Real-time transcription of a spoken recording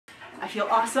I feel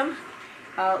awesome.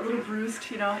 A little bruised,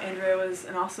 you know. Andrea was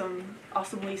an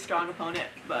awesomely strong opponent,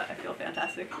 but I feel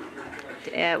fantastic.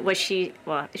 Was she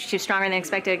stronger than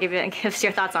expected? Give us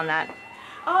your thoughts on that.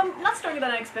 Not stronger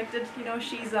than I expected. You know,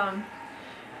 she's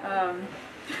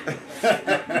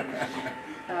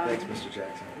Thanks, Mr.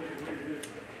 Jackson.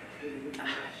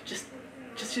 Just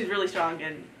she's really strong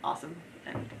and awesome,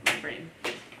 and my brain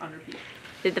is on repeat.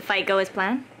 Did the fight go as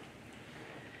planned?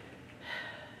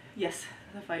 Yes,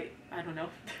 the fight. I don't know.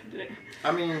 Did it?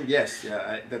 I mean, yes,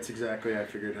 yeah. That's exactly. I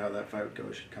figured how that fight would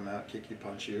go. She'd come out, kick you,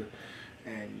 punch you,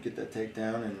 and you get that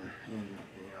takedown, and you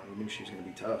know, we knew she was going to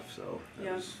be tough. So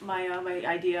yeah,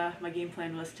 my game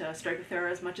plan was to strike with her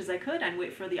as much as I could and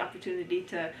wait for the opportunity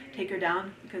to take her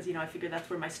down, because you know I figured that's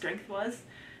where my strength was,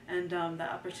 and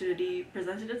that opportunity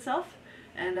presented itself,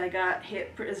 and I got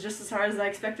hit just as hard as I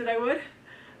expected I would,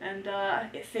 and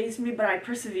it fazed me, but I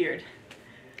persevered.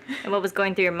 And what was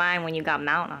going through your mind when you got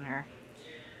mount on her?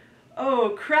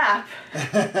 Oh crap!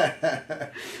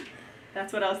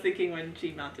 That's what I was thinking when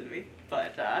she mounted me.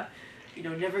 But you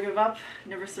know, never give up,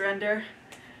 never surrender.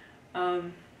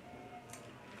 You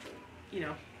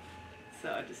know,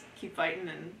 so just keep fighting,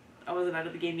 and I wasn't out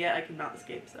of the game yet. I could mount this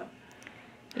game, so.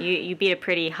 You beat a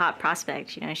pretty hot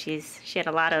prospect. You know, she had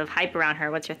a lot of hype around her.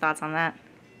 What's your thoughts on that?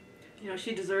 You know,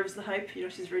 she deserves the hype. You know,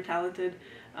 she's very talented.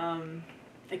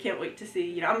 I can't wait to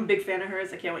see, you know, I'm a big fan of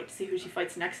hers. I can't wait to see who she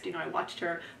fights next. You know, I watched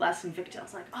her last Invicta. I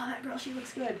was like, oh, that girl, she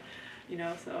looks good. You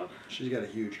know, so. She's got a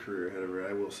huge career ahead of her,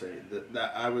 I will say.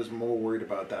 That I was more worried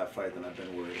about that fight than I've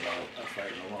been worried about a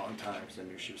fight in a long time, because I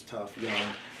knew she was tough, young,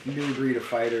 new breed of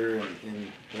fighter,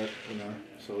 and that, you know,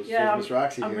 so yeah, Miss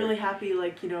Roxy I'm here. really happy,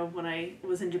 like, you know, when I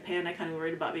was in Japan, I kind of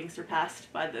worried about being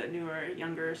surpassed by the newer,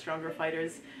 younger, stronger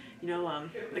fighters. You know,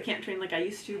 I can't train like I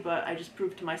used to, but I just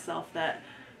proved to myself that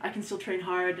I can still train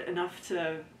hard enough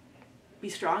to be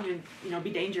strong and, you know, be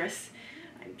dangerous.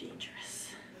 I'm dangerous.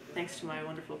 Thanks to my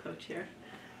wonderful coach here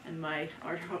and my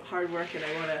hard work. And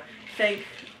I want to thank,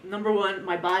 number one,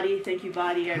 my body. Thank you,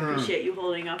 body. I appreciate you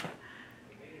holding up.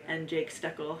 And Jake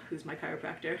Steckel, who's my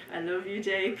chiropractor. I love you,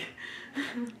 Jake.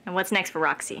 And what's next for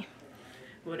Roxy?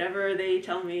 Whatever they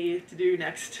tell me to do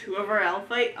next. Whoever I'll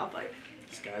fight, I'll fight.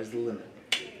 Sky's the limit.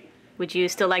 Would you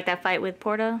still like that fight with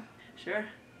Porto? Sure.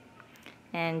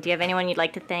 And do you have anyone you'd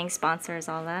like to thank, sponsors,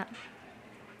 all that?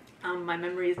 My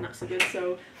memory is not so good,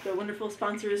 so the wonderful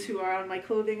sponsors who are on my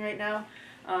clothing right now,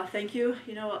 thank you.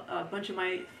 You know, a bunch of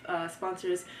my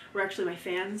sponsors were actually my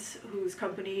fans, whose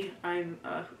company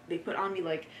they put on me,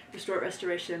 like Restore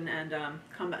Restoration and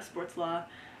Combat Sports Law,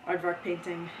 Aardvark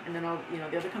Painting, and then all, you know,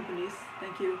 the other companies.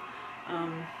 Thank you.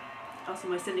 Also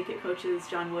my syndicate coaches,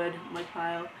 John Wood, Mike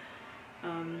Pyle.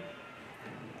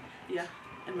 Yeah.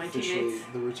 And my Officially teammates.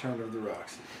 the return of the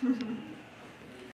Roxy.